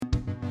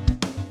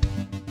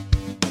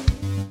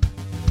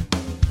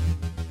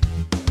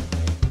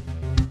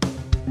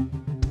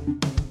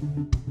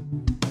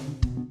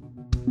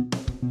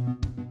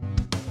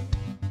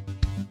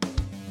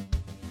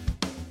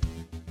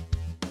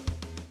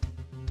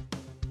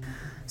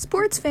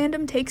Sports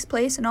fandom takes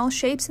place in all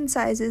shapes and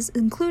sizes,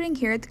 including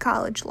here at the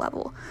college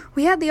level.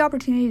 We had the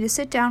opportunity to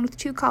sit down with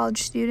 2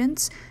 college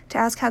students to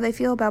ask how they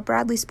feel about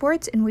Bradley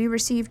sports, and we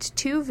received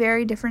 2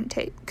 very different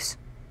takes.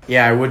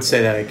 Yeah, I would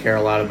say that I care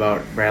a lot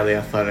about Bradley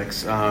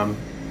athletics.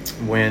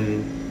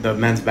 When the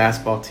men's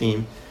basketball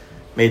team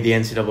made the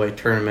NCAA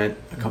tournament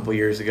a couple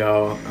years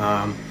ago,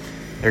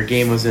 their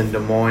game was in Des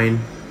Moines,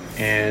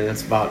 and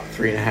it's about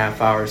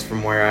 3.5 hours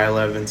from where I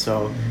live, and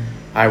so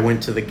I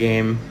went to the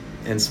game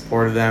and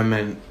supported them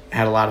and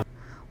had a lot of.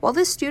 While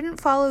this student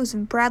follows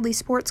Bradley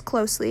sports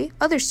closely,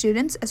 other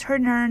students, as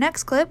heard in our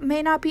next clip,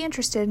 may not be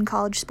interested in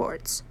college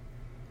sports.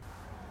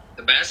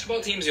 The basketball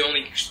team's the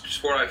only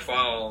sport I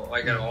follow,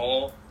 at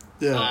all.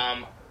 Yeah.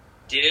 I'm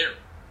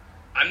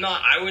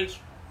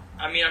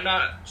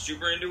not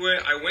super into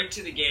it. I went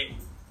to the game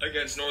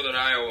against Northern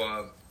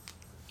Iowa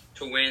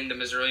to win the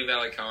Missouri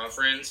Valley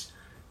Conference,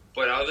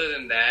 but other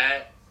than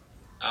that,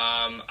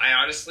 I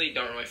honestly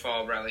don't really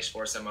follow Bradley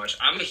sports that much.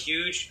 I'm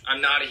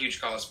not a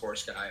huge college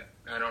sports guy.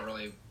 I don't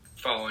really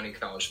follow any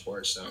college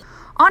sports. So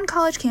on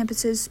college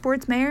campuses,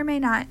 sports may or may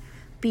not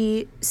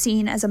be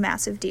seen as a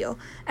massive deal.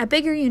 At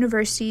bigger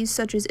universities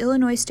such as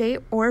Illinois State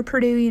or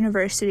Purdue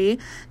University,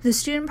 the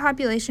student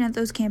population at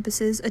those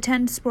campuses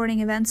attend sporting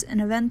events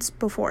and events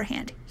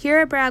beforehand. Here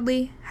at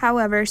Bradley,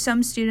 however,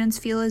 some students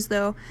feel as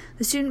though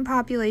the student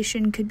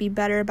population could be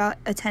better about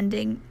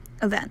attending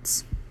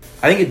events.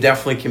 I think it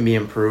definitely can be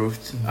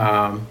improved.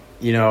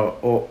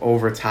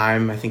 Over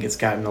time, I think it's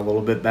gotten a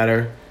little bit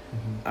better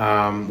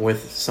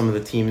with some of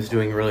the teams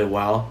doing really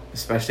well.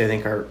 Especially, I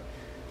think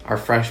our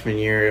freshman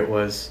year, it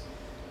was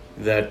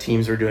the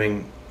teams were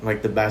doing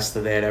the best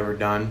that they had ever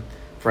done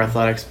for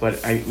athletics.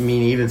 But I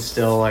mean, even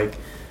still,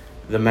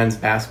 the men's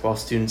basketball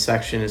student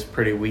section is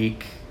pretty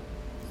weak.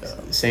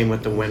 Same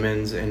with the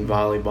women's and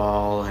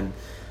volleyball, and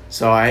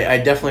so I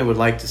definitely would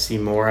like to see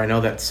more. I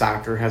know that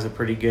soccer has a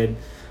pretty good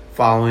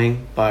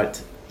following,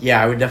 but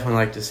yeah, I would definitely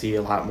like to see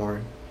a lot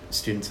more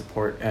student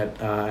support at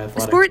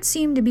athletics. Sports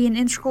seem to be an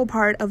integral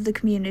part of the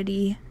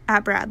community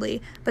at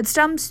Bradley, but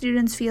some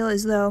students feel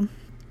as though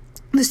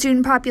the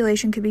student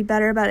population could be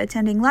better about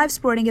attending live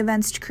sporting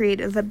events to create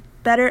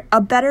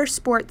a better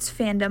sports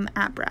fandom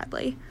at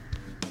Bradley.